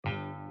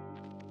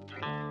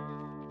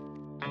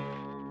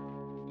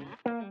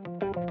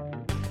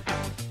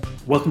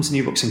Welcome to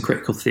New Books and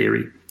Critical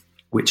Theory,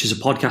 which is a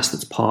podcast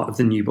that's part of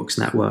the New Books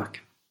Network.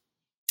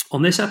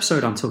 On this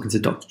episode, I'm talking to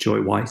Dr.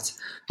 Joy White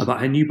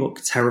about her new book,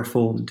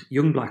 Terraformed,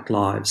 Young Black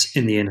Lives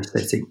in the Inner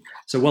City.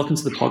 So welcome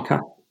to the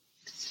podcast.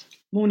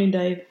 Morning,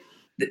 Dave.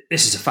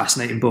 This is a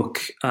fascinating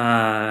book,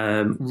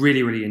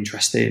 really, really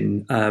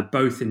interesting,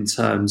 both in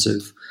terms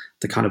of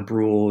the kind of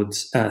broad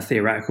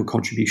theoretical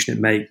contribution it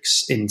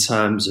makes in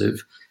terms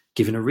of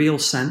giving a real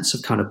sense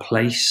of kind of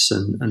place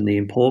and the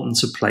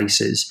importance of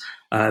places,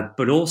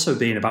 but also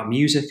being about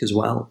music as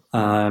well.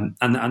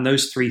 And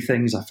those three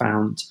things I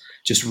found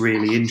just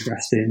really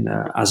interesting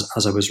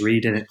as I was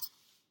reading it.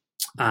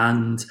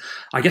 And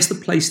I guess the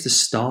place to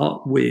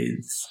start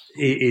with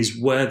is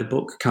where the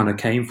book kind of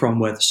came from,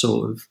 where the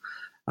sort of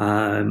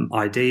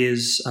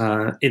ideas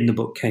in the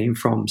book came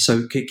from.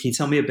 So can you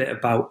tell me a bit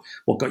about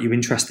what got you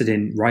interested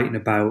in writing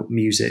about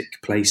music,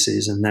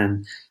 places, and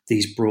then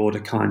these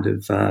broader kind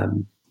of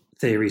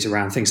theories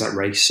around things like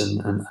race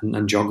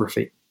and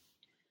geography?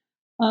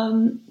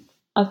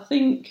 I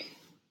think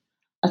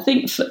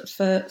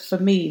for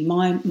me,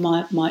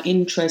 my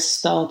interest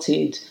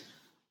started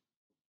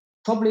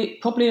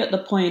probably at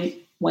the point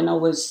when I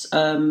was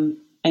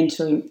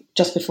entering,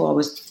 just before I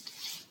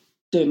was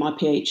doing my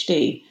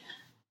PhD,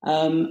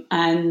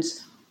 and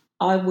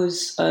I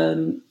was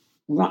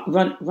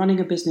running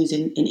a business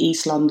in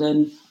East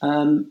London,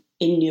 in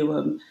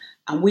Newham,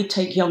 and we'd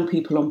take young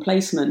people on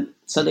placement.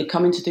 So they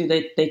come in to do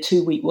their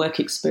 2-week work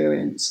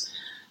experience.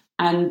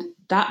 And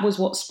that was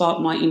what sparked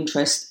my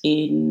interest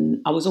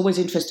I was always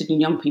interested in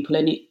young people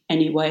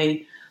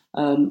anyway.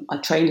 I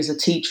trained as a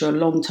teacher a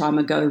long time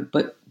ago,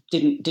 but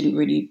didn't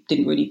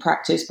really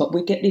practice. But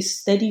we get this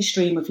steady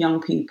stream of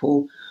young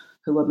people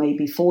who are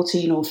maybe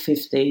 14 or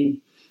 15.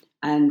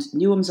 And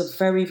Newham's a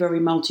very, very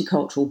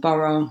multicultural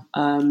borough.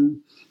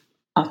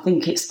 I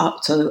think it's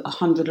up to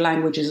 100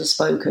 languages are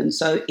spoken.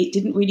 So it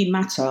didn't really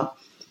matter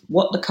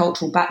what the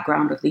cultural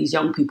background of these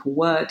young people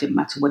were. It didn't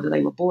matter whether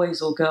they were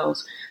boys or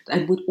girls.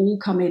 They would all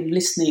come in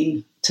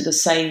listening to the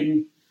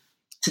same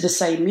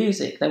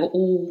music. They were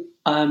all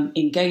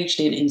engaged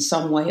in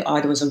some way,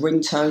 either as a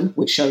ringtone,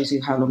 which shows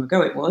you how long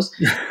ago it was,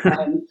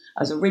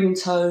 as a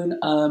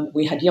ringtone.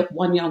 We had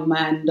one young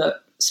man that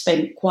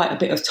spent quite a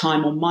bit of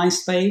time on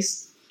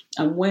MySpace.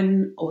 And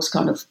when I was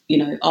kind of,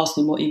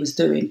 asking what he was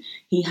doing,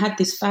 he had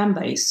this fan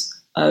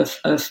base of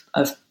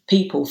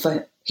people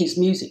for his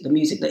music, the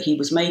music that he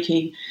was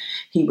making.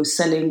 He was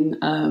selling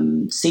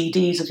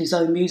CDs of his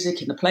own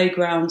music in the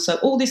playground. So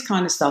all this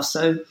kind of stuff.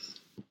 So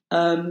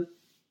the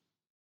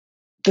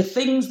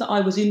things that I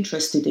was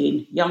interested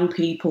in, young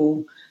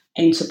people,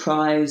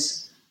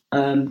 enterprise,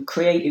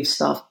 creative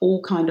stuff,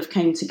 all kind of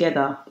came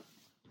together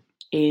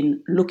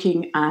in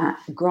looking at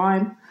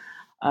grime,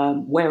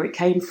 where it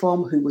came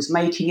from, who was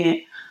making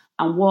it,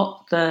 and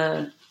what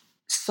the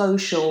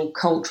social,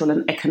 cultural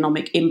and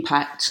economic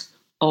impact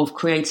of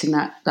creating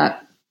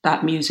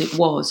that music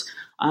was.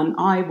 And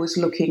I was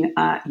looking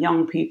at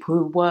young people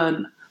who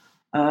weren't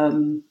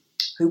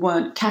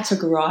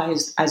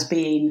categorized as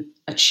being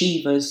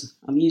achievers.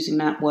 I'm using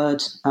that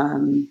word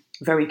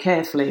very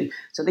carefully.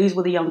 So these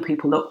were the young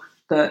people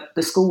that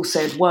the school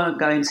said weren't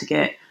going to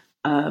get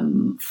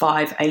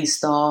 5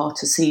 A-star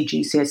to C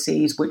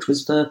GCSEs, which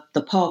was the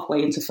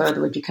pathway into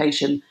further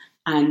education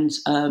and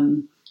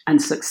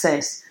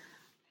success.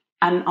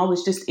 And I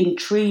was just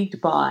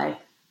intrigued by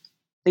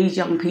these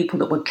young people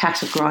that were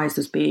categorised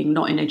as being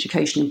not in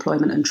education,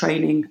 employment and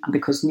training. And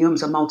because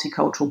Newham's a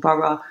multicultural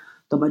borough,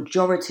 the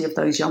majority of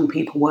those young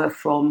people were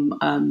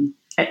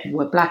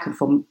black and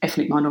from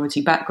ethnic minority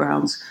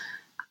backgrounds.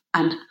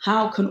 And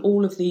how can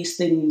all of these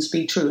things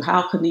be true?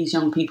 How can these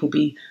young people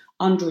be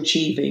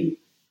underachieving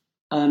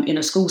in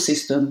a school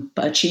system,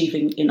 but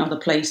achieving in other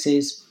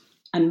places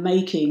and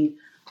making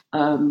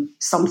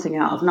something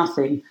out of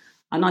nothing?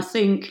 And I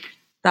think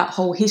that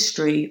whole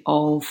history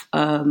of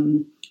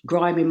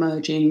grime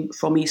emerging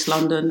from East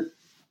London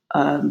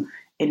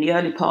in the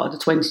early part of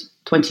the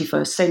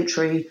 21st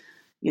century,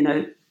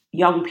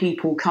 young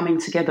people coming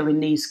together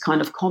in these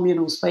kind of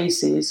communal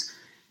spaces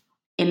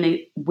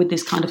with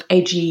this kind of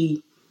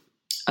edgy,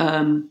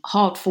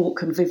 hard-fought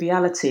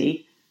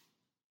conviviality.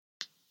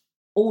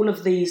 All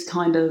of these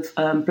kind of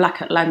Black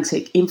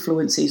Atlantic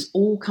influences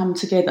all come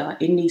together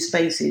in these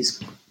spaces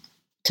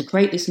to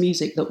create this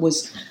music that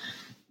was,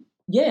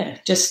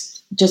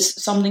 just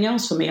something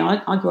else for me.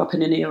 I grew up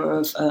in an era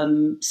of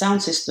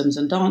sound systems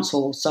and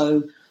dancehall.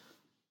 So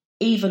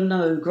even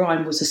though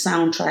grime was a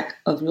soundtrack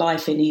of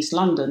life in East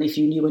London, if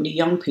you knew any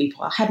young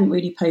people, I hadn't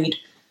really paid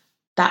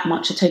that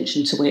much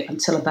attention to it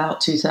until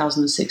about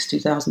 2006,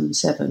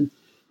 2007.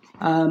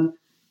 And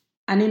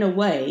in a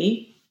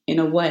way,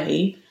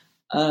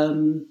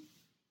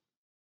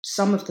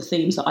 some of the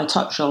themes that I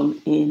touch on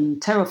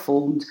in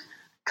Terraformed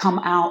come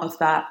out of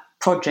that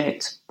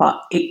project, but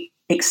it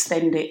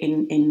extend it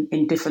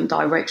in different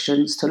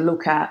directions to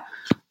look at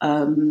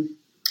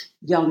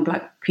young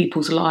Black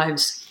people's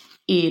lives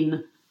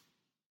in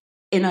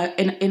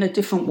a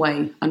different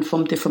way and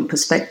from different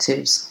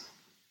perspectives.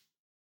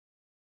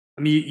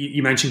 I mean,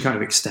 you mentioned kind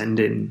of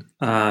extending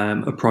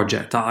a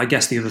project. I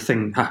guess the other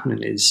thing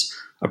happening is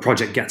a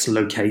project gets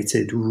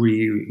located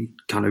really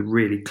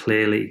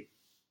clearly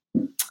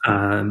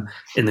in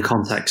the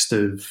context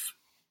of,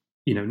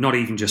 not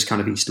even just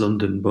kind of East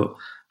London, but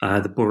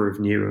the borough of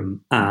Newham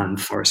and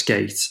Forest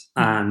Gate.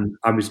 And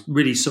I was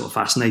really sort of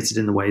fascinated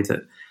in the way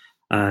that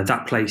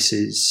that place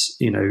is,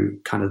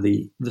 kind of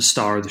the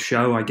star of the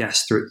show, I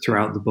guess,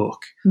 throughout the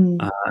book.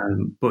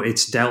 But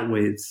it's dealt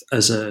with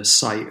as a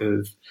site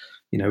of,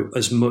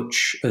 as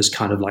much as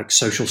kind of like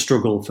social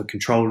struggle for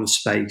control of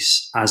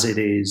space as it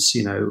is,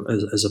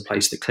 as a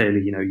place that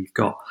clearly, you've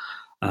got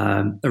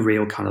a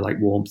real kind of like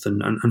warmth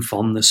and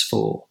fondness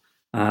for.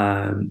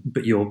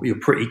 But you're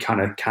pretty kind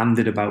of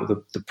candid about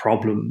the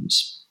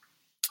problems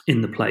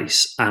in the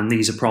place, and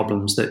these are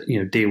problems that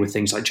deal with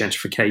things like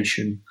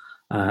gentrification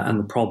and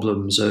the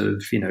problems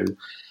of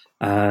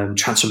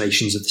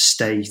transformations of the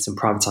state and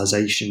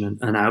privatization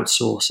and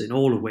outsourcing,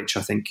 all of which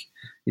I think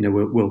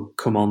we'll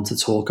come on to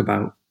talk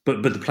about.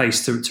 But the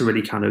place to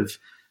really kind of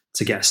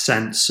to get a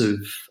sense of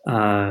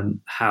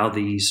how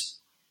these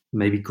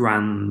maybe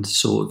grand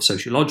sort of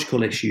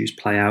sociological issues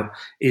play out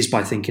is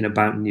by thinking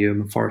about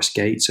Newham and Forest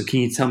Gate. So can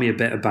you tell me a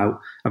bit about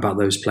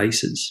those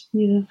places?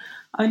 Yeah,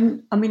 I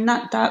mean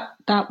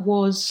that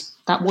was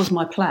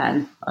my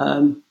plan.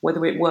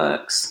 Whether it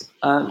works,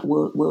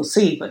 we'll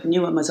see. But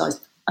Newham,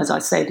 as I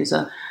said, is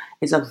a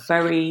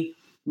very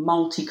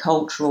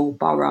multicultural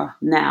borough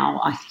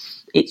now.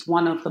 It's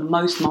one of the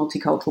most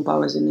multicultural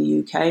boroughs in the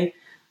UK.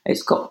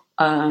 It's got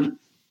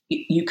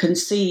you can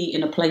see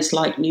in a place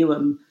like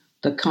Newham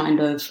the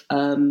kind of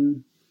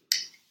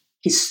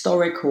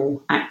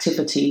historical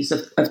activities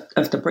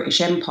of the British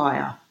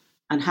Empire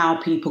and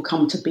how people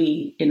come to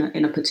be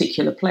in a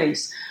particular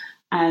place,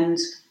 and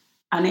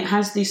it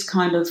has this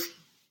kind of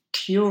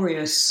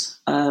curious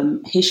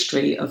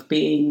history of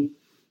being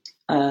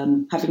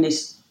having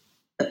this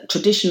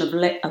tradition of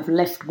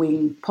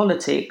left-wing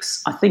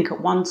politics. I think at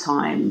one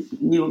time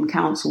Newham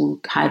Council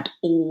had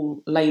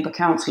all Labour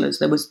councillors.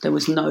 There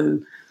was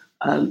no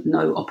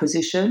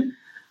opposition.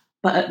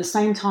 But at the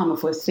same time,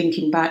 if we're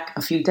thinking back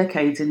a few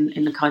decades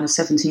in the kind of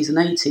 70s and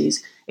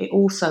 80s, it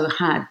also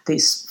had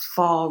this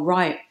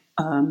far-right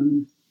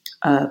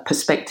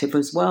perspective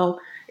as well.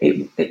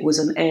 It was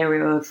an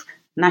area of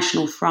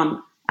National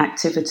Front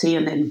activity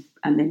and then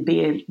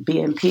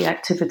BNP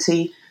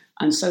activity.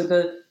 And so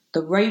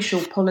the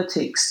racial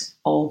politics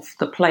of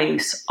the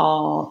place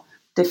are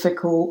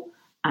difficult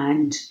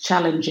and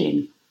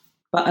challenging.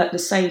 But at the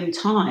same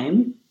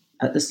time,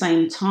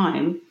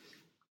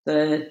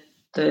 the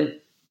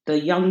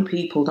young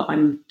people that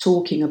I'm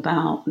talking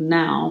about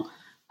now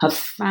have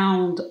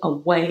found a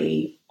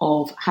way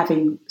of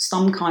having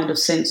some kind of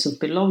sense of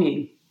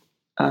belonging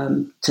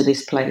to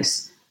this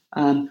place,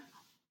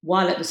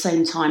 while at the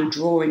same time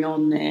drawing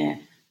on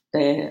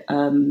their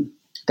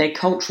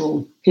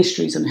cultural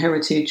histories and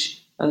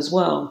heritage as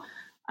well.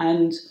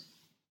 And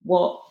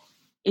what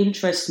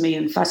interests me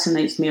and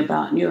fascinates me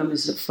about Newham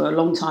is that for a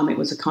long time it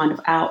was a kind of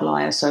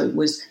outlier. So it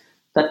was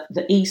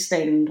the East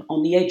End,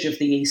 on the edge of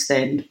the East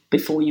End,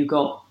 before you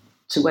got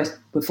to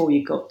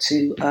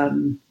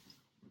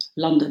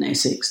London,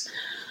 Essex,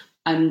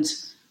 and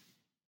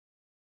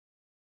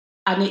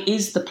it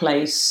is the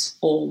place,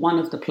 or one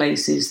of the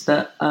places,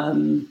 that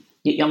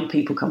young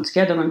people come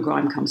together and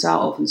grime comes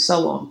out of, and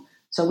so on.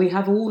 So we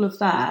have all of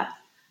that,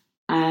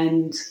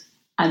 and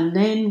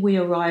then we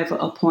arrive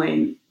at a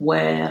point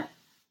where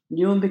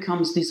Newham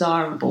becomes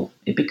desirable,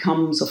 it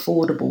becomes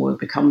affordable, it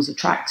becomes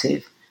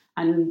attractive,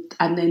 and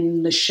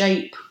then the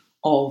shape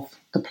of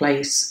the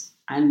place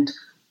and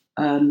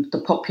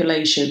the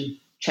population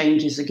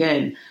changes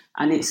again.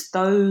 And it's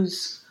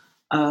those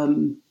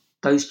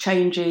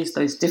changes,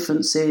 those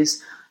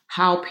differences,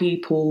 how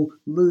people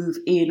move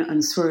in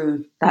and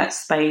through that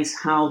space,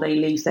 how they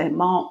leave their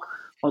mark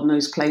on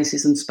those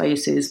places and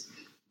spaces,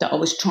 that I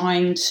was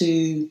trying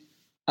to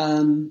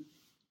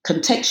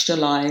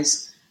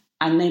contextualize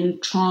and then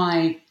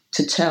try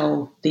to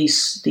tell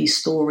these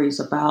stories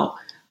about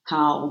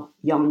how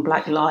young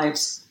Black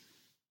lives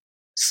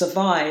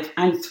survive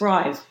and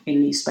thrive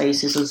in these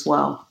spaces as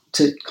well,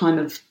 to kind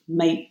of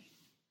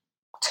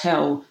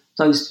tell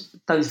those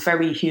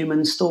very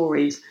human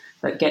stories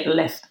that get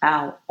left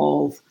out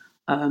of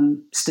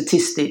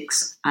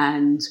statistics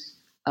and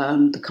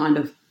the kind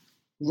of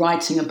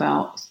writing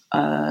about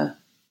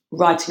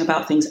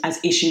things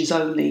as issues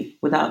only,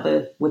 without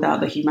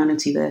the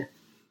humanity there.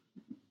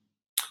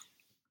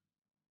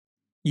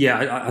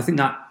 Yeah, I think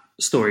that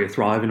story of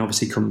thriving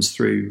obviously comes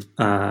through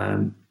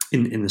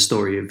in the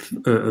story of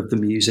the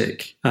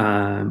music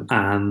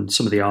and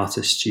some of the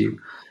artists you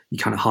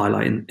kind of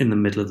highlight in the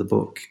middle of the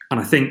book. And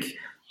I think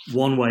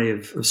one way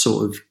of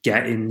sort of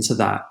getting to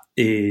that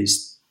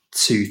is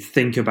to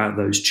think about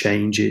those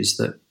changes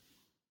that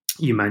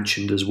you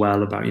mentioned as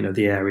well, about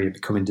the area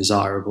becoming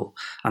desirable.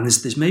 And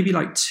there's maybe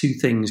like two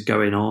things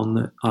going on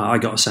that I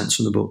got a sense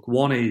from the book.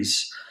 One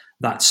is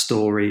that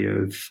story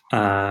of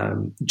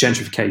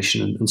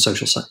gentrification and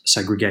social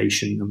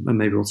segregation, and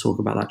maybe we'll talk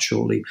about that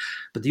shortly.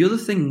 But the other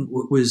thing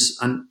was,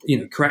 and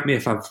correct me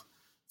if I've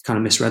kind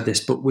of misread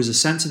this, but was a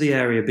sense of the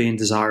area being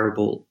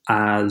desirable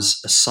as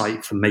a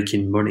site for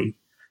making money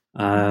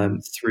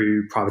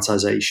through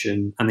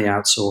privatization and the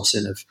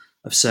outsourcing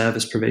of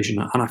service provision.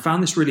 And I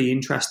found this really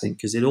interesting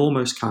because it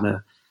almost kind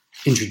of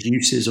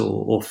introduces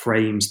or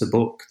frames the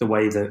book the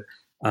way that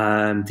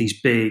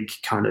these big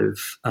kind of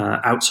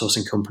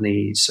outsourcing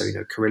companies, so,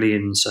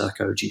 Carillion,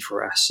 Serco,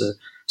 G4S,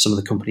 some of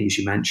the companies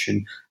you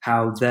mentioned,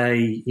 how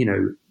they,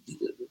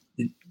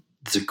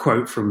 there's a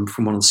quote from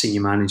one of the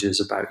senior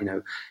managers about,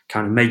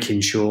 kind of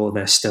making sure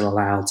they're still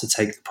allowed to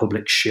take the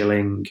public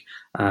shilling,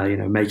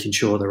 making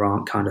sure there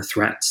aren't kind of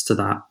threats to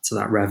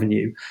that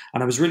revenue.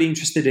 And I was really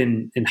interested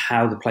in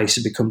how the place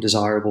had become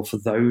desirable for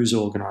those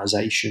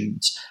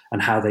organizations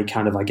and how they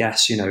kind of, I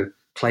guess,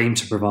 claim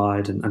to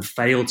provide and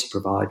fail to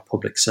provide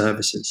public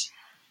services.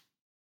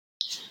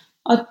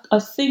 I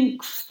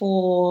think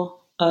for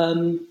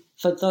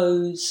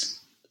those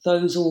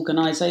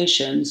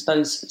organisations,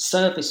 those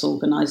service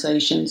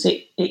organisations,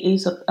 it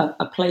is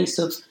a place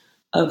of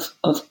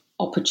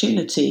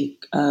opportunity.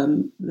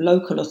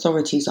 Local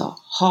authorities are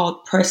hard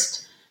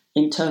pressed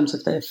in terms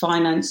of their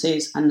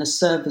finances and the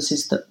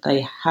services that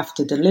they have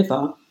to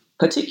deliver,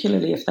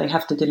 particularly if they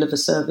have to deliver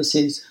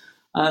services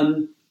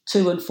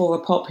to and for a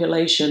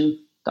population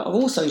that are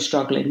also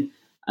struggling.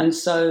 And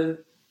so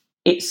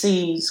it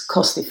seems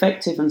cost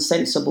effective and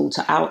sensible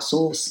to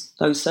outsource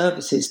those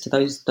services to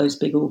those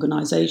big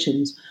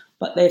organisations,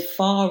 but they're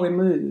far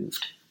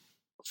removed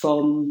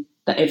from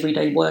the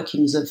everyday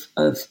workings of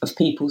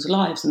people's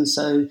lives. And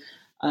so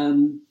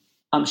I'm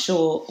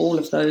sure all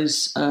of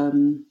those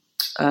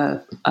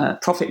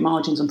profit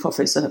margins and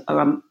profits are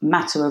a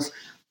matter of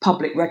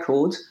public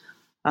record,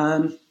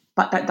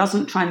 but that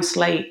doesn't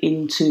translate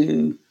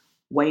into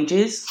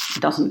wages,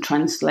 doesn't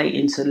translate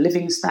into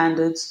living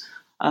standards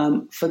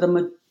for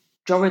the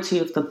majority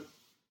of the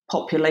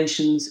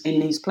populations in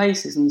these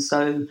places. And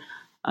so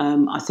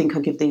I think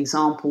I give the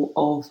example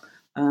of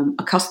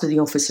a custody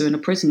officer in a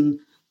prison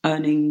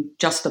earning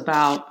just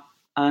about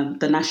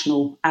the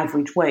national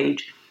average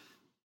wage.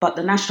 But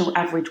the national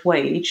average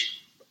wage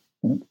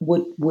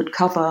would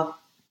cover,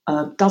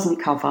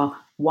 doesn't cover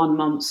 1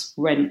 month's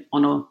rent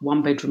on a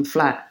one-bedroom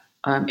flat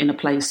in a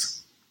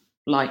place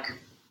like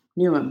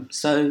Newham.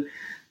 So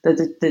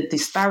the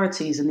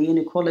disparities and the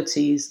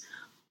inequalities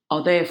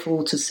are there for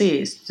all to see.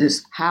 It's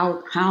just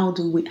how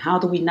do we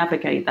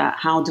navigate that?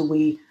 How do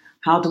we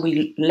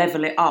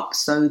level it up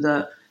so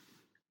that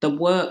the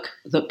work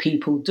that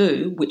people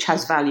do, which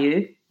has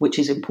value, which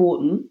is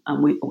important,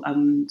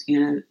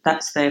 and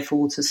that's there for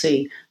all to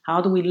see.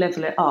 How do we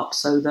level it up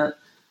so that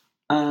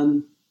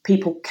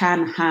people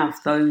can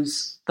have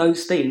those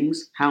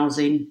things: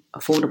 housing,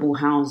 affordable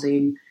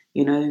housing,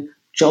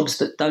 jobs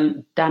that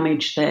don't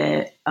damage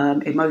their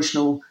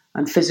emotional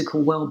and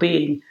physical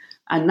well-being.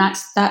 And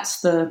that's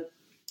the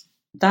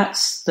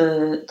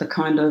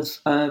kind of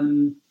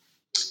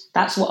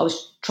that's what I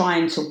was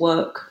trying to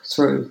work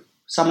through.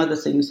 Some of the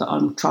things that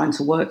I'm trying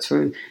to work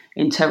through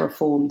in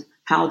Terraformed.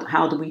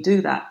 How do we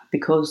do that?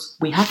 Because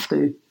we have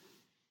to.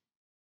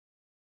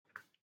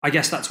 I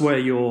guess that's where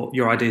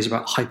your ideas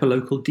about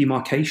hyperlocal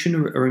demarcation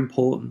are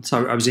important.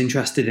 So I was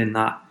interested in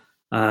that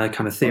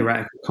kind of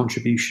theoretical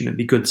contribution. It'd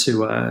be good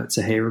to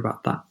hear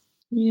about that.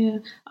 Yeah,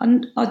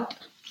 and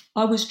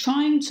I was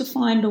trying to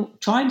find a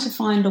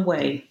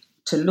way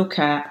to look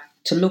at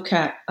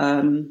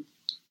the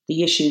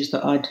issues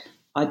that I'd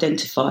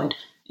identified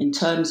in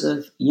terms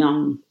of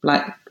young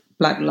black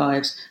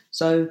lives.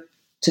 So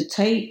to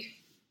take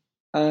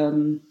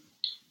to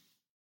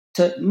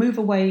move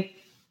away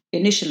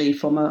initially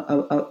from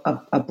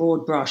a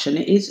broad brush, and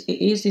it is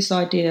this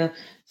idea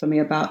for me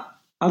about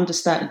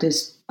understand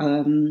this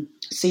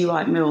C.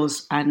 Wright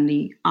Mills and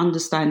the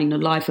understanding the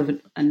life of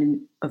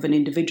an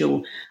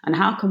individual, and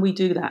how can we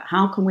do that?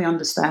 How can we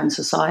understand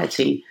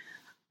society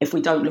if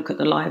we don't look at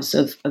the lives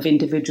of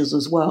individuals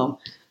as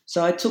well?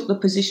 So I took the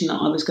position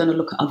that I was going to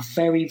look at a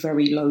very,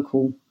 very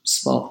local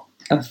spot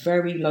to try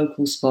and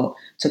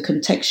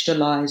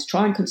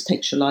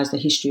contextualize the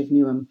history of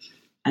Newham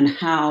and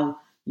how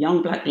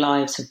young black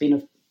lives have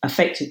been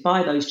affected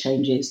by those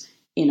changes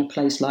in a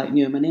place like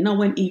Newham. And then I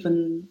went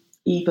even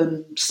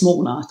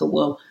smaller. I thought,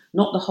 well,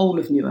 not the whole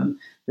of Newham.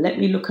 Let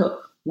me look at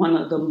one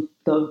of the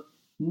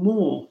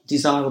more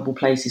desirable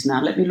places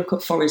now. Let me look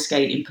at Forest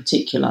Gate in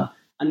particular,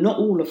 and not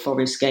all of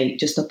Forest Gate,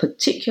 just a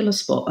particular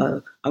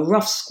spot, a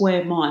rough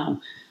square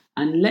mile.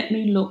 And let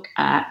me look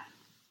at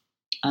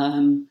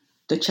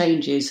the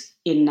changes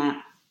in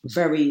that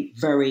very,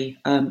 very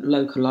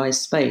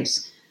localized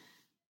space.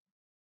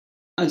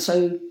 And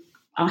so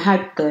I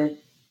had the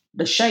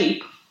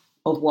shape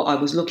of what I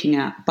was looking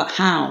at, but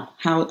how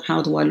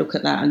do I look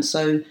at that? And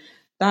so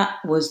that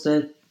was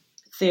the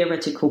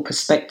theoretical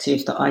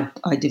perspective that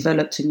I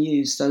developed and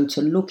used. So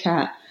to look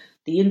at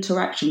the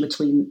interaction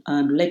between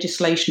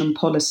legislation and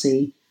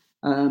policy,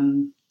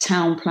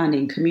 town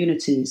planning,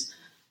 communities,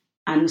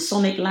 and the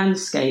sonic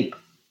landscape,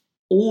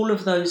 all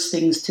of those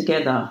things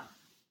together,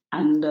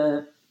 and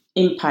the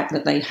impact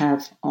that they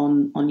have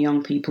on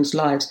young people's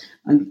lives,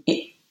 and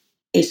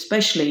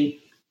especially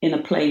in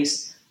a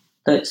place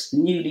that's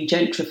newly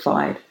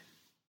gentrified.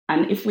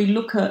 And if we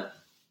look at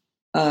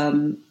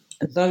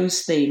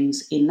those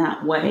things in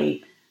that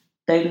way,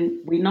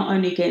 then we not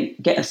only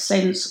get a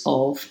sense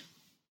of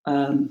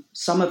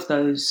some of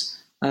those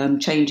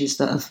changes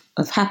that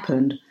have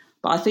happened,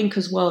 but I think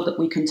as well that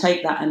we can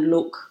take that and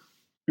look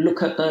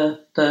at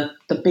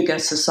the bigger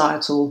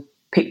societal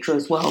picture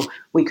as well.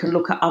 We can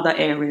look at other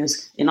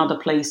areas in other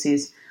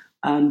places,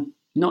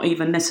 not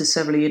even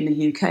necessarily in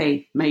the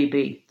UK,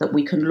 maybe, that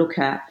we can look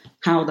at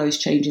how those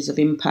changes have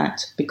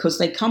impact, because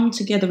they come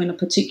together in a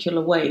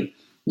particular way.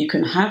 You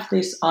can have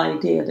this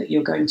idea that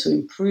you're going to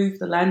improve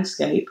the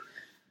landscape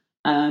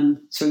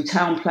through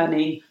town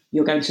planning,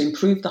 you're going to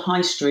improve the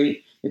high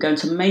street, you're going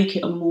to make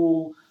it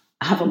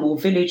have a more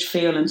village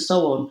feel and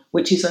so on,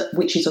 which is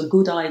a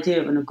good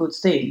idea and a good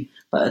thing.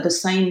 But at the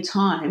same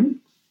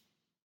time,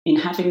 in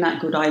having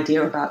that good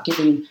idea about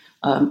giving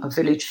a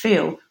village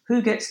feel,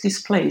 who gets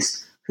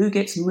displaced? Who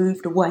gets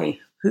moved away?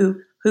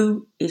 Who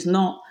is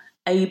not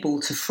able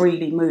to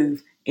freely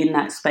move in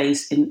that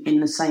space in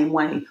the same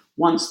way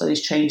once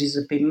those changes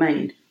have been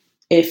made?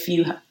 If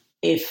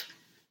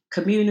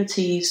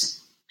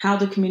communities, how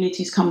do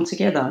communities come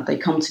together? They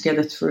come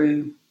together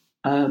through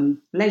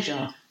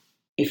leisure.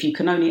 If you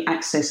can only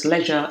access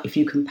leisure if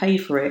you can pay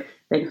for it,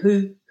 then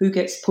who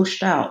gets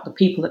pushed out? The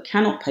people that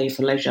cannot pay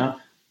for leisure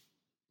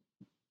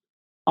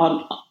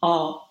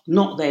are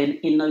not then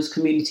in those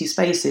community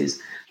spaces.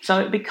 So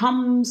it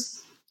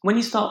becomes, when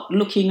you start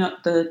looking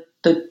at the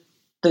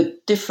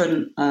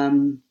different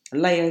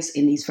layers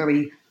in these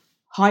very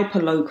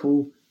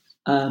hyper-local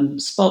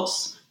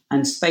spots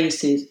and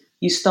spaces,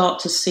 you start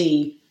to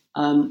see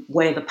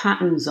where the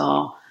patterns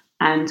are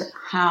and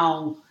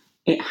how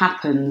it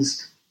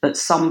happens that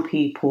some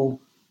people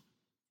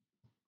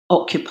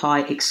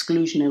occupy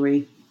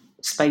exclusionary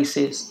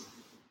spaces.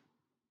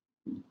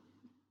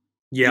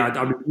 Yeah,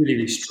 I'm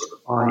really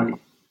struck by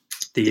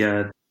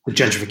the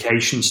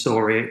gentrification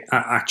story,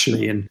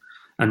 actually, and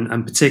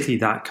particularly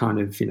that kind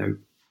of,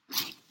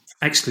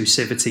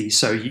 exclusivity.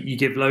 So you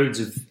give loads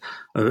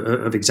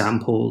of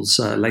examples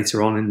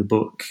later on in the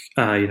book,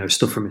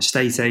 stuff from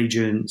estate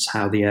agents,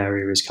 how the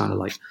area is kind of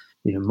like,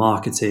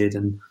 marketed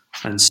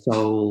and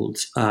sold.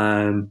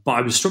 But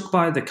I was struck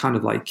by the kind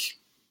of like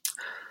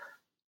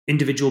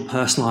individual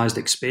personalized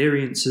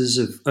experiences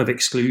of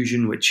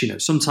exclusion, which,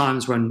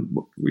 sometimes when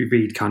we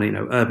read kind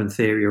of, urban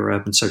theory or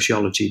urban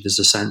sociology, there's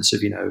a sense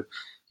of,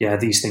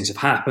 these things have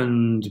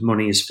happened,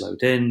 money has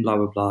flowed in, blah,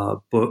 blah, blah.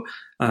 But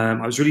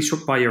I was really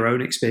struck by your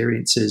own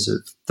experiences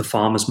of the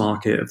farmer's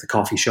market, of the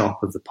coffee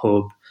shop, of the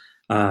pub,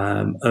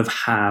 of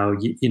how,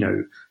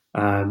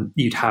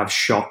 you'd have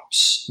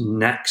shops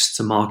next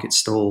to market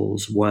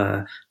stalls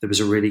where there was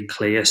a really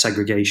clear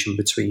segregation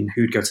between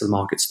who'd go to the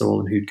market stall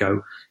and who'd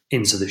go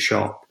into the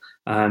shop.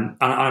 And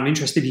I'm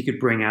interested if you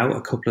could bring out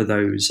a couple of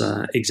those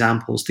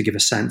examples to give a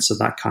sense of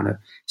that kind of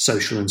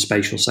social and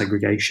spatial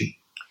segregation.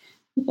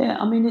 Yeah,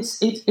 I mean,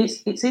 it's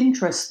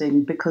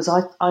interesting because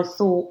I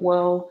thought,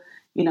 well,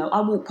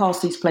 I walk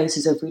past these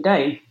places every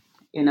day,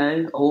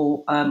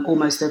 or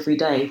almost every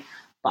day,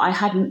 but I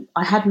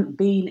hadn't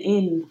been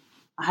in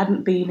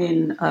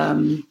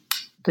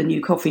the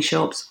new coffee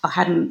shops.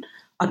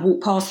 I'd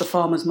walked past the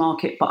farmers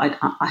market, but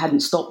I hadn't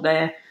stopped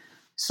there.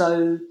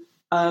 So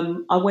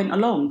I went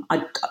along.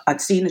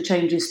 I'd seen the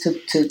changes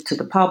to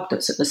the pub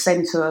that's at the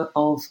centre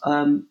of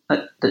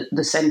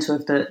the centre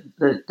of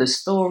the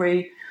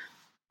story.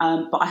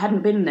 But I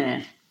hadn't been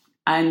there,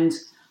 and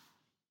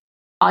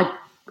I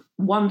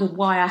wondered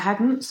why I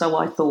hadn't. So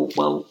I thought,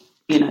 well,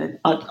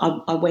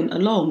 I went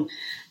along,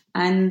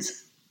 and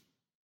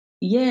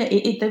yeah,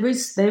 there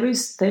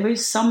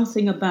is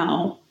something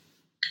about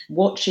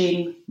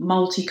watching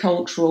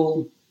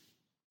multicultural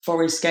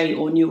Forest Gate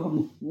or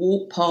Newham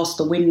walk past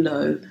the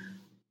window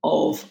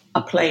of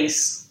a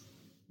place,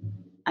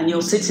 and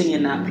you're sitting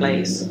in that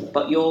place,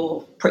 but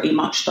you're pretty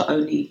much the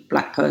only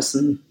black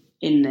person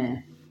in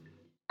there.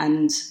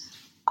 And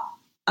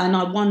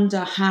I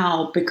wonder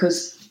how,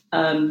 because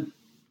I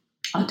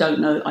don't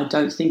know, I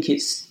don't think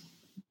it's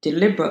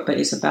deliberate, but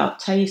it's about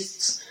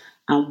tastes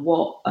and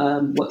what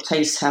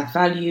tastes have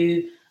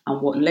value and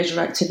what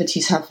leisure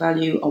activities have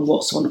value and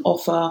what's on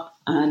offer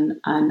and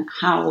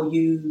how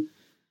you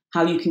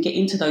can get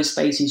into those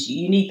spaces.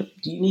 You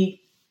need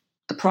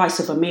the price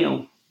of a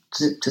meal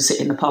to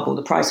sit in the pub, or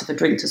the price of a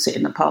drink to sit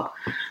in the pub.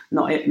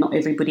 Not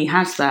everybody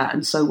has that,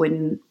 and so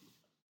when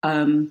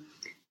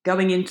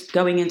going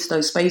into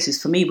those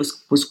spaces for me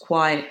was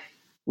quite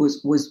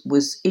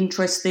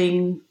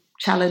interesting,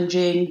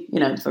 challenging,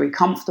 very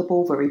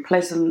comfortable, very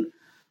pleasant,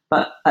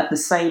 but at the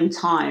same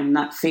time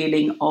that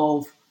feeling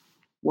of,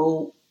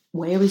 well,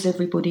 where is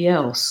everybody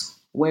else?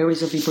 Where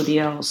is everybody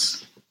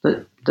else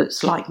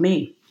that's like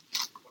me?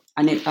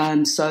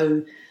 And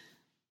so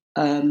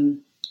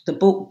the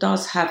book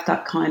does have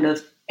that kind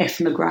of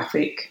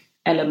ethnographic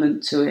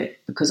element to it,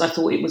 because I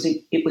thought it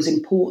was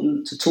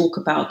important to talk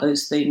about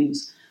those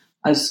things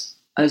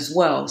as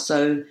well.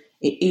 So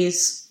it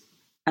is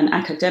an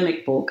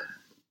academic book,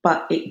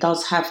 but it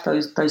does have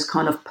those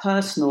kind of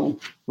personal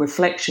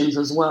reflections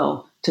as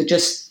well, to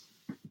just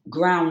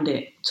ground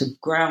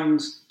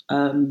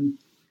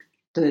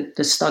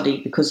the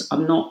study, because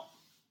I'm not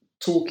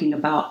talking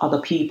about other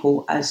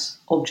people as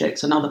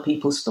objects and other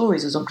people's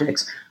stories as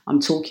objects. I'm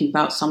talking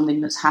about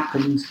something that's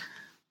happened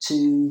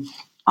to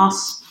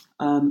us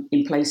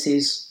in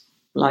places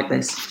like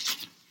this.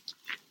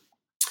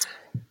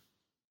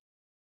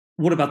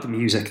 What about the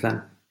music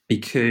then?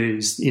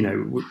 Because,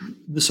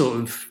 the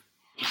sort of,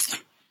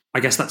 I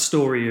guess that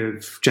story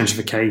of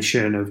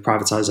gentrification, of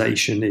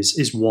privatization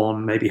is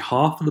one, maybe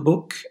half of the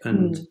book,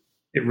 and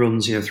it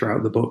runs,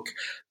 throughout the book.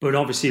 But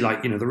obviously,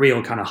 the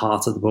real kind of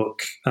heart of the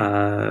book,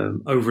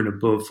 over and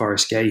above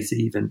Forest Gate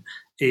even,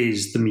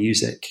 is the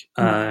music.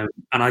 And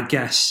I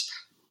guess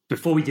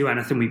before we do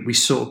anything, we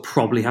sort of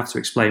probably have to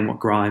explain what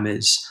grime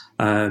is.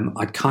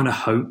 I'd kind of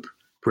hope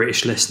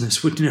British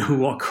listeners would know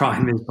what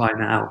grime is by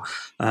now,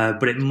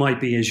 but it might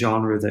be a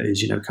genre that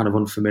is, kind of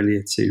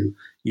unfamiliar to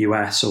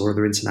US or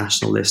other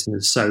international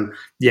listeners. So,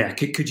 yeah,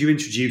 could you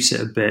introduce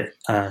it a bit,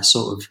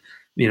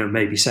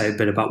 maybe say a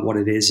bit about what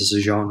it is as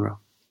a genre?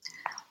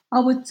 I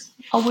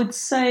would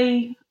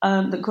say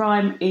that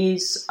grime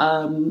is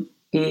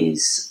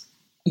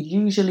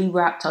usually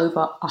rapped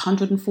over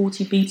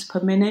 140 beats per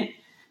minute.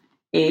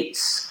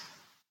 It's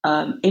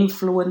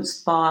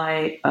influenced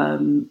by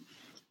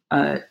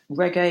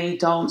reggae,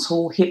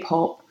 dancehall, hip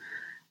hop,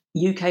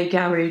 UK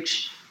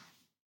garage,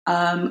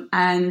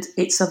 and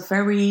it's a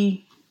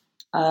very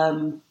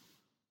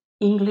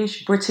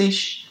English,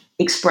 British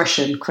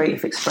expression,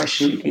 creative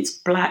expression. It's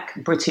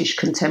Black British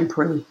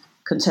contemporary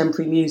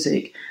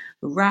music.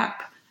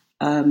 Rap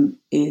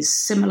is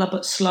similar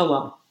but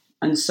slower.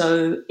 And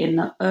so in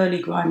the early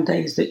grime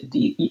days, that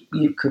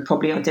you could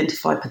probably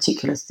identify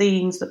particular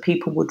themes that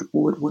people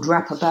would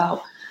rap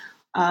about.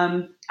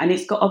 And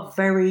it's got a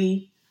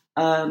very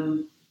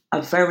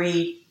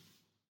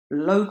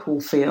local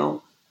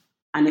feel,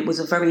 and it was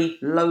a very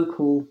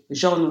local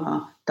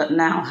genre that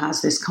now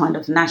has this kind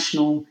of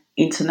national,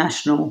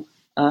 international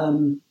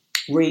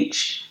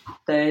reach.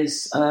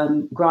 There's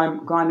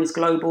grime is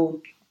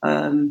global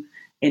in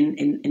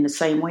the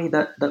same way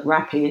that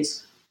rap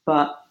is,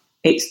 but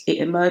it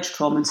emerged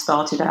from and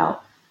started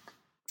out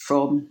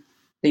from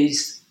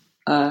these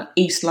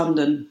East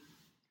London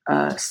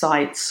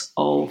sites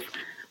of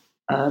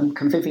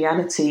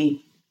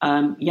conviviality,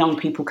 young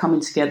people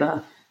coming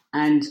together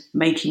and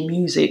making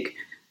music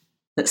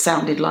that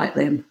sounded like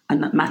them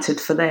and that mattered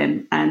for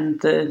them.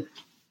 And the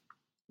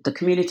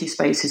community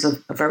spaces are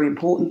very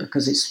important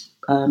because it's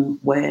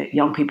where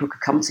young people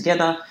could come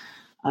together.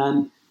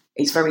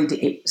 It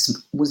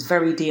was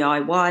very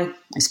DIY,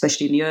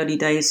 especially in the early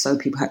days. So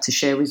people had to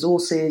share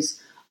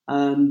resources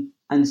and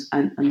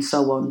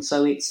so on.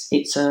 So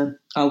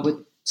I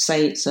would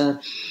say it's a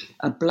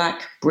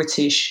Black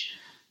British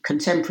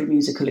contemporary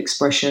musical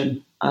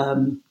expression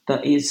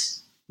that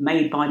is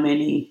made by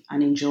many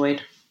and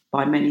enjoyed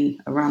by many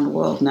around the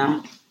world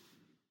now.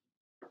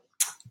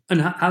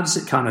 And how does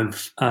it kind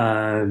of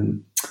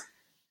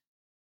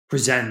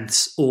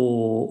present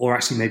or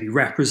actually maybe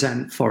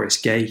represent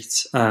Forest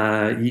Gate?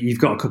 You've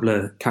got a couple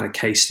of kind of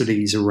case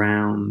studies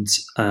around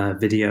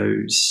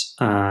videos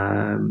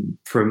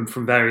from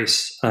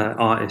various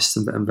artists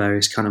and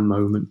various kind of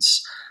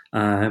moments.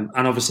 And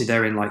obviously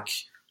they're in like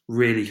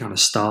really kind of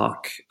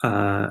stark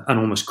and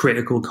almost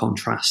critical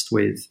contrast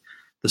with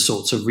the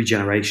sorts of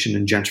regeneration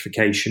and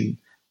gentrification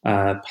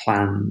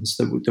plans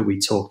that we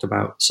talked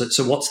about.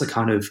 So what's the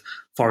kind of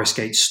Forest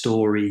Gate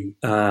story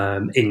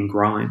in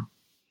grime?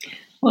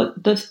 Well,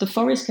 the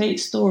Forest Gate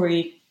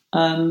story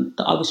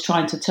that I was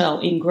trying to tell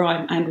in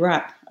grime and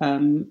rap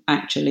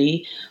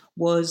actually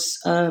was,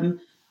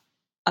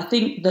 I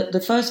think that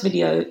the first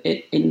video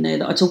in there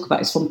that I talk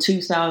about is from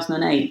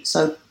 2008,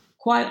 so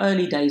quite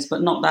early days,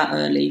 but not that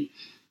early.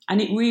 And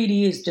it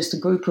really is just a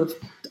group of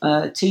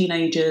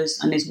teenagers,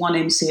 and there's one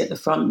MC at the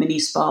front, Minnie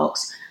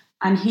Sparks,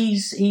 and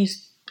he's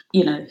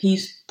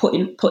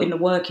putting the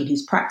work in.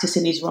 He's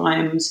practicing his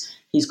rhymes.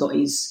 He's got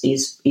his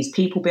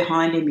people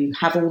behind him. You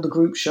have all the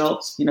group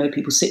shots,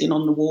 people sitting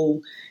on the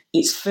wall.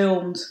 It's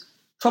filmed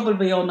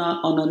probably on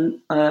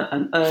an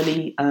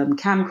early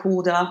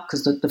camcorder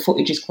because the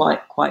footage is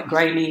quite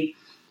grainy,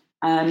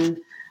 and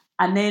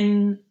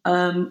then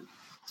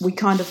we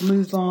kind of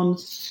move on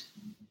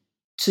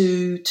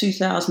to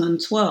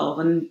 2012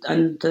 and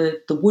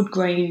the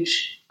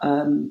Woodgrange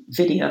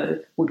video,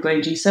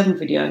 Woodgrange E7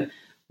 video,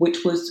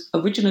 which was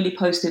originally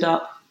posted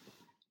up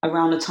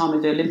around the time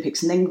of the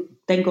Olympics and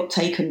then got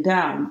taken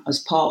down as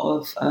part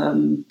of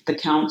the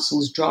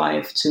council's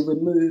drive to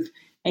remove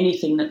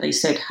anything that they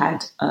said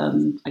had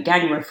a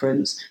gang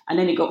reference, and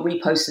then it got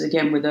reposted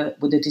again with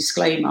a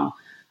disclaimer,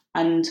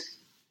 and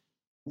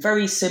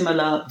very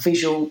similar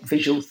visual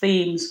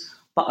themes,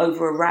 but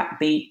over a rap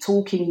beat,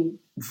 talking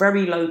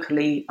very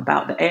locally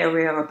about the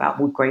area, about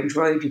Woodgrange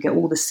Road. You get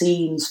all the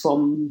scenes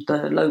from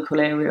the local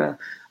area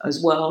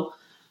as well.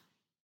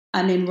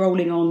 And then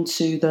rolling on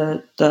to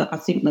the I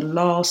think the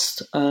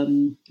last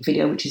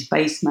video, which is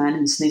Bassman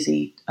and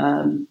Snizzy,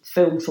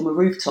 filmed from a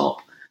rooftop,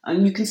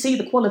 and you can see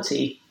the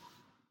quality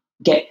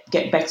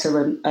get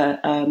better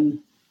and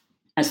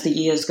as the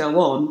years go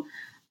on.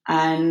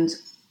 And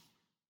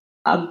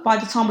by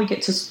the time we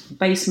get to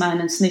Baseman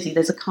and Snizzy,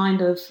 there's a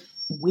kind of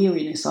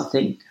weariness, I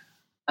think,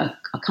 a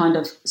kind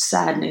of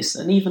sadness.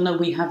 And even though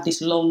we have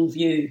this long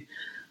view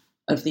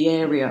of the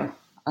area,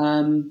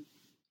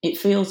 it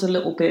feels a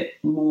little bit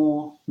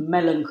more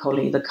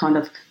melancholy. The kind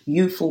of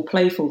youthful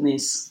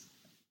playfulness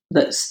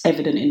that's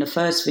evident in the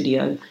first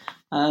video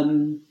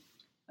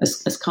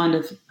has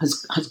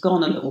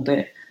gone a little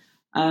bit.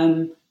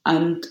 And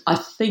I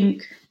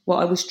think what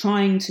I was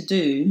trying to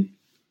do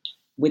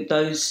with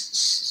those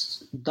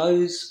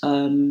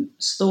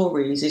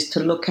stories is to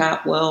look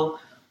at, well,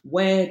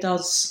 where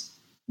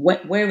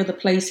are the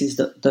places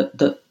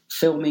that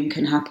filming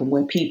can happen,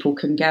 where people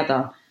can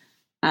gather,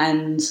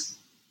 and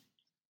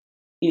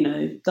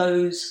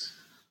those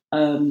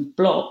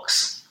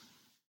blocks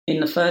in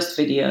the first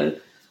video,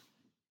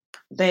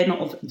 they're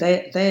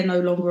no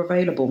longer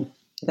available.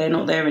 They're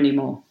not there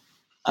anymore.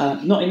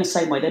 Not in the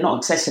same way. They're not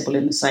accessible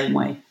in the same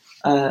way.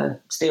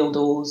 Steel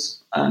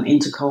doors,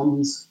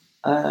 intercoms,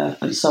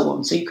 and so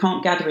on. So you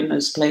can't gather in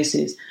those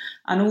places.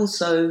 And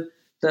also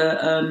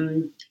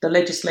the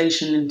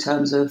legislation in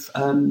terms of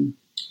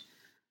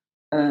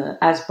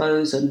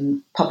ASBOs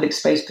and public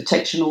space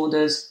protection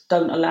orders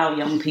don't allow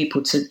young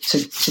people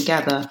to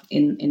gather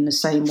in the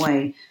same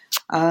way.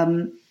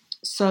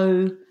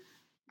 So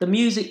the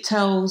music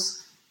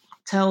tells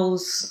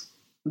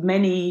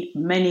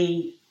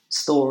many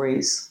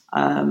stories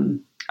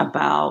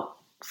about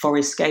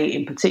Forest Gate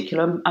in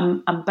particular,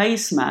 and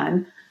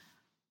Baseman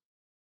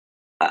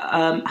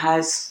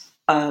has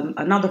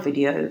another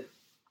video,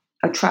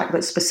 a track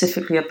that's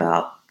specifically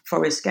about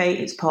Forest Gate.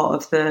 It's part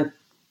of the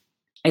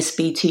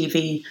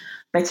SBTV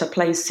Better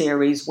Place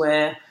series,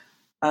 where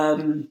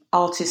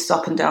artists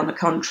up and down the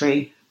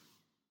country,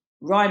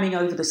 rhyming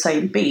over the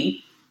same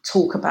beat,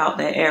 talk about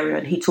their area.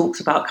 And he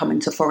talks about coming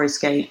to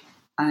Forest Gate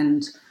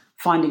and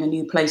finding a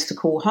new place to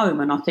call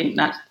home. And I think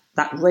that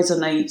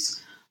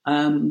resonates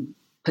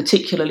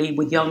particularly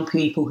with young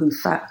people whose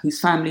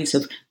families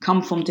have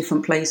come from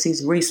different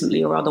places,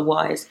 recently or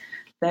otherwise.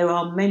 There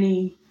are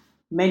many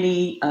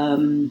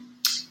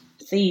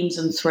themes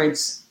and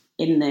threads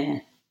in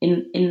there,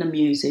 in the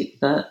music,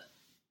 that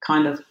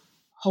kind of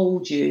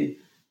hold you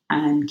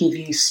and give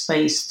you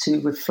space to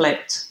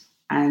reflect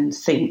and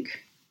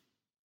think.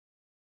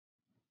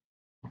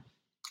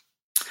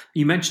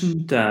 You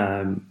mentioned,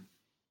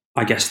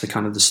 I guess,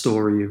 the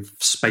story of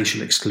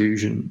spatial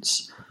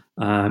exclusions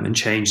and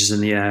changes in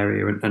the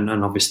area, and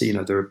obviously,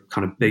 there are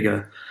kind of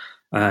bigger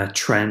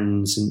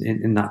trends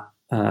in that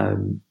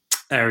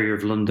area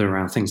of London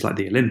around things like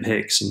the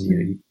Olympics, and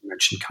you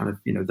mentioned kind of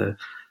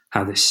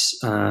how this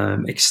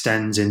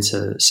extends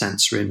into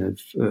censoring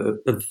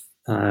of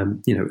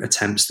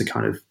attempts to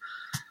kind of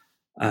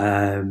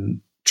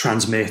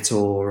transmit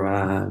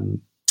or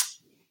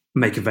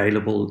make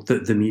available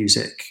the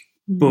music.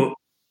 But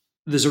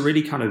there's a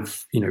really kind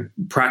of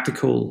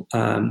practical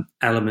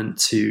element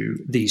to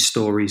these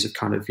stories of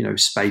kind of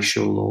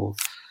spatial or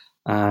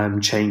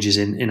changes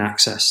in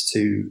access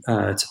to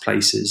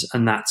places,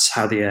 and that's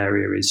how the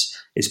area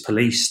is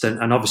policed.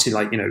 And obviously,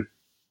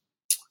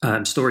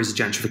 stories of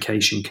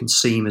gentrification can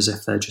seem as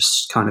if they're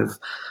just kind of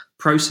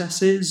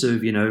processes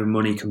of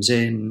money comes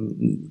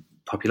in,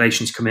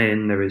 populations come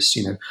in, there is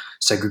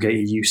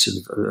segregated use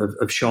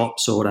of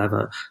shops or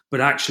whatever. But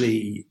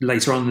actually,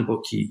 later on in the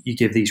book, you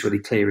give these really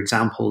clear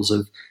examples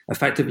of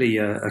effectively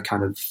a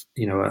kind of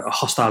a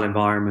hostile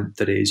environment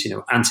that is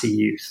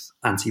anti-youth,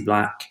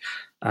 anti-black,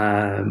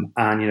 and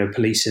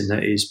policing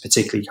that is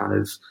particularly kind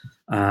of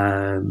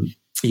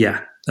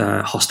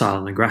hostile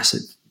and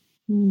aggressive.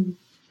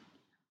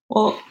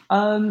 Well,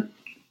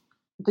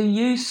 the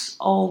use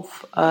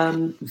of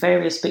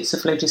various bits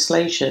of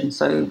legislation,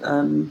 so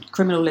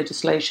criminal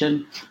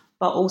legislation,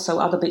 but also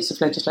other bits of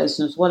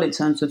legislation as well in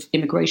terms of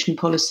immigration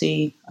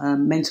policy,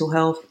 mental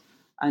health,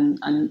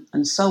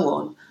 and so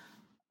on.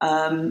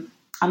 And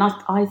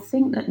I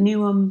think that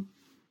Newham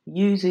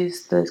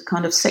uses the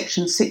kind of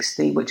Section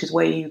 60, which is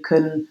where you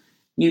can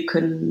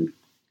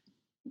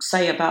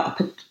say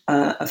about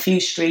a few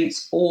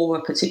streets or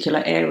a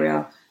particular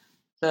area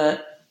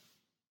that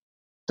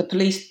the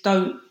police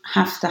don't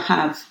have to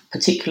have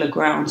particular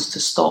grounds to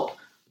stop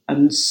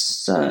and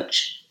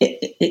search.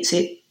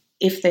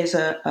 If there's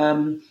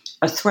a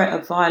threat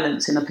of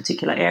violence in a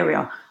particular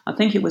area. I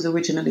think it was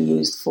originally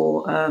used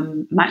for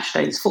match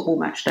days, football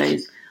match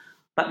days,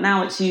 but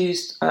now it's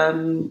used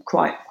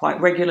quite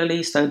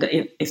regularly. So that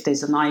if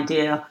there's an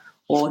idea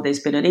or there's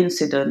been an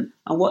incident,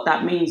 and what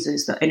that means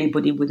is that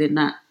anybody within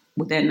that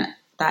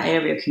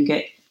area can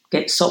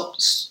get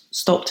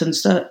stopped and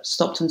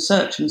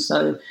searched, and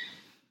so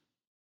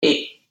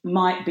it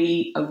might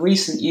be a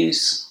recent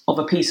use of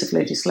a piece of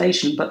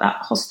legislation, but that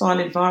hostile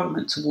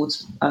environment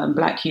towards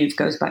black youth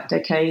goes back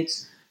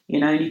decades.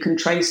 You can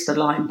trace the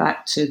line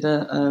back to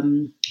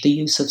the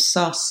use of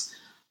sus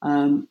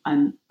and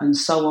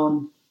so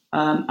on.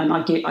 And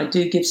I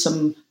do give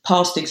some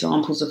past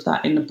examples of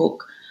that in the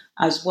book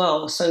as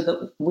well, so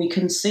that we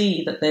can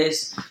see that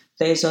there's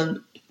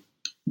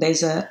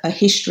a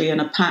history and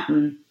a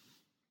pattern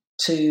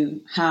to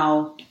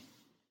how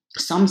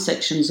some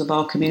sections of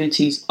our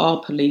communities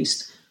are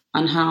policed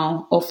and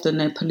how often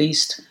they're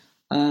policed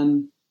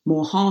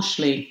more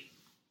harshly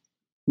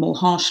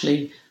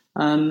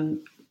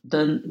than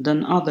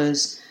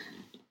others.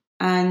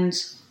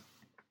 And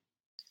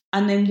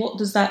then what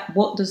does that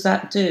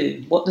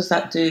do? What does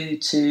that do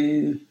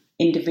to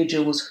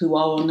individuals who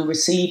are on the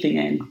receiving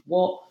end?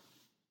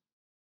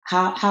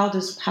 How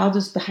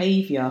does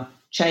behaviour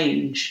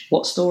change?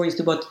 What stories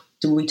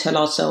do we tell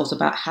ourselves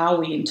about how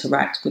we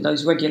interact with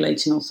those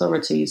regulating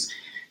authorities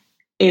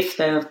if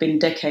there have been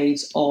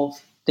decades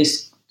of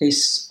this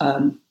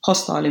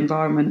hostile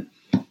environment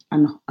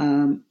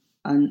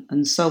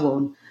and so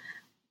on?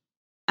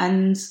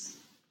 And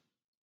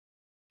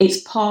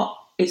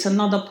it's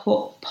another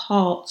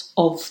part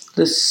of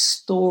the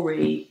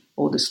story,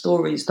 or the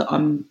stories that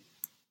I'm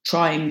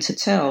trying to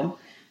tell,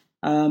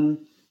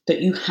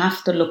 that you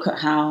have to look at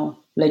how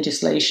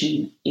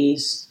legislation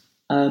is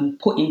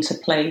put into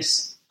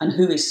place and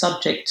who is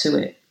subject to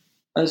it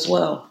as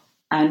well,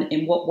 and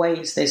in what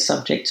ways they're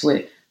subject to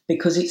it,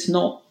 because it's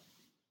not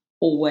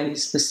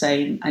always the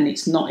same and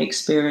it's not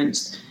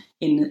experienced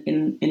in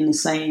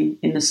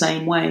the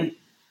same way.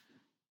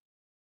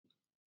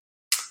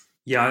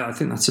 Yeah, I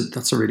think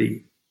that's a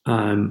really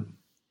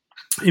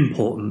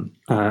important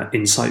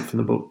insight from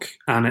the book,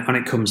 and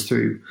it comes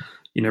through,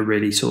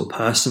 really sort of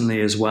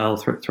personally as well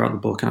throughout the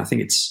book. And I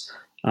think it's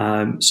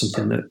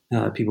something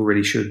that people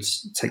really should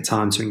take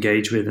time to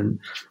engage with and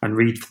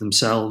read for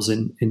themselves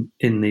in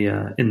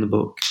the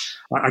book.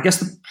 I guess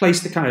the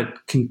place to kind of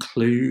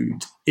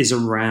conclude is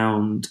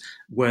around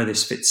where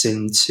this fits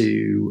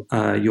into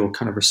your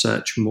kind of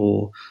research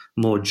more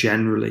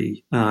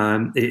generally.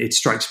 It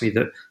strikes me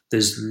that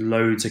there's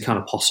loads of kind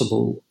of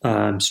possible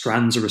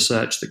strands of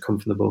research that come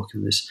from the book,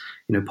 and there's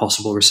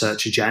possible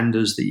research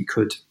agendas that you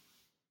could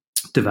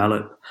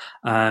develop,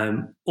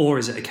 or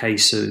is it a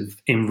case of,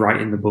 in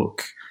writing the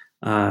book,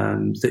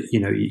 that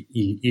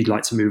you'd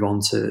like to move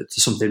on to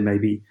something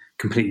maybe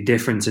completely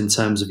different in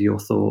terms of your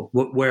thought?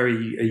 Where are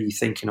you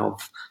thinking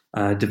of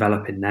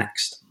developing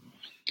next?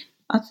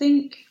 I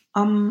think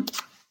I'm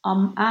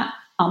at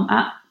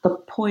the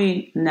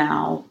point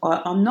now.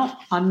 I'm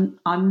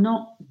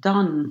not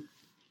done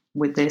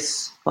with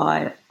this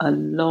by a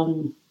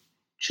long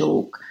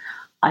chalk.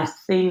 I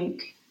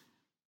think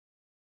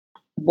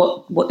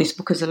what this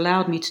book has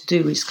allowed me to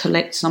do is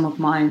collect some of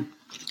my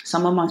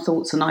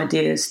thoughts and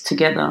ideas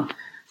together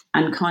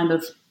and kind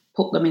of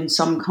put them in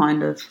some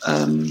kind of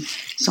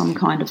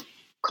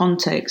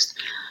context.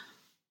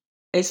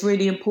 It's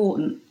really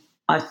important,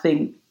 I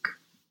think,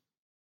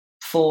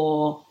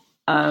 for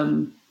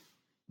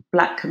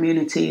Black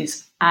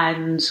communities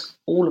and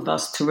all of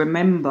us to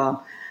remember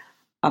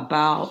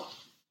about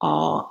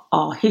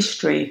our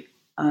history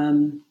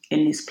in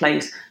this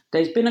place.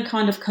 There's been a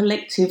kind of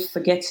collective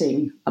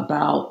forgetting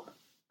about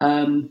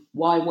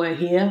why we're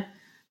here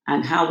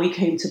and how we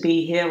came to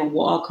be here and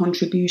what our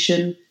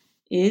contribution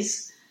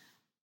is.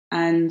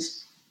 And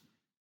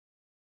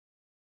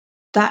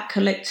that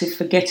collective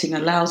forgetting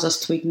allows us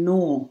to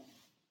ignore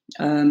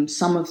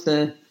some of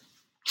the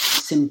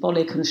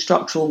symbolic and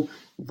structural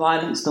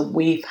violence that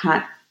we've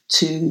had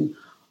to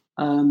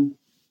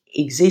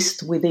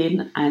exist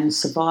within and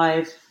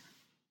survive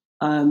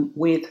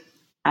with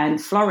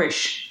and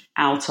flourish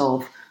out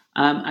of.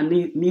 And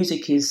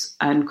music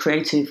and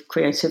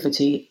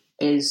creativity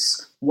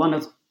is one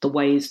of the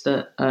ways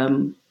that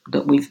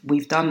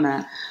we've done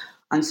that.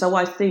 And so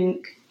I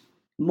think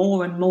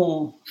more and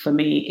more for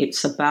me,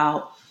 it's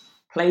about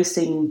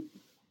placing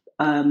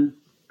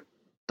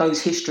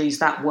those histories,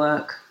 that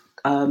work,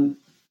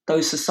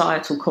 those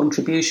societal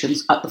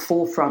contributions at the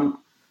forefront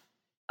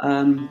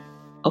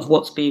of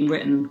what's being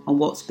written and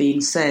what's being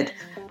said.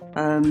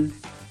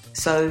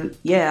 So,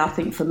 yeah, I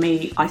think for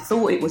me, I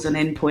thought it was an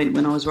endpoint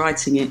when I was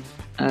writing it,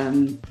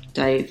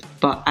 Dave,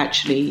 but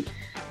actually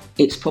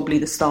it's probably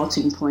the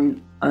starting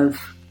point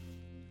of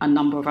a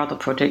number of other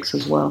projects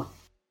as well.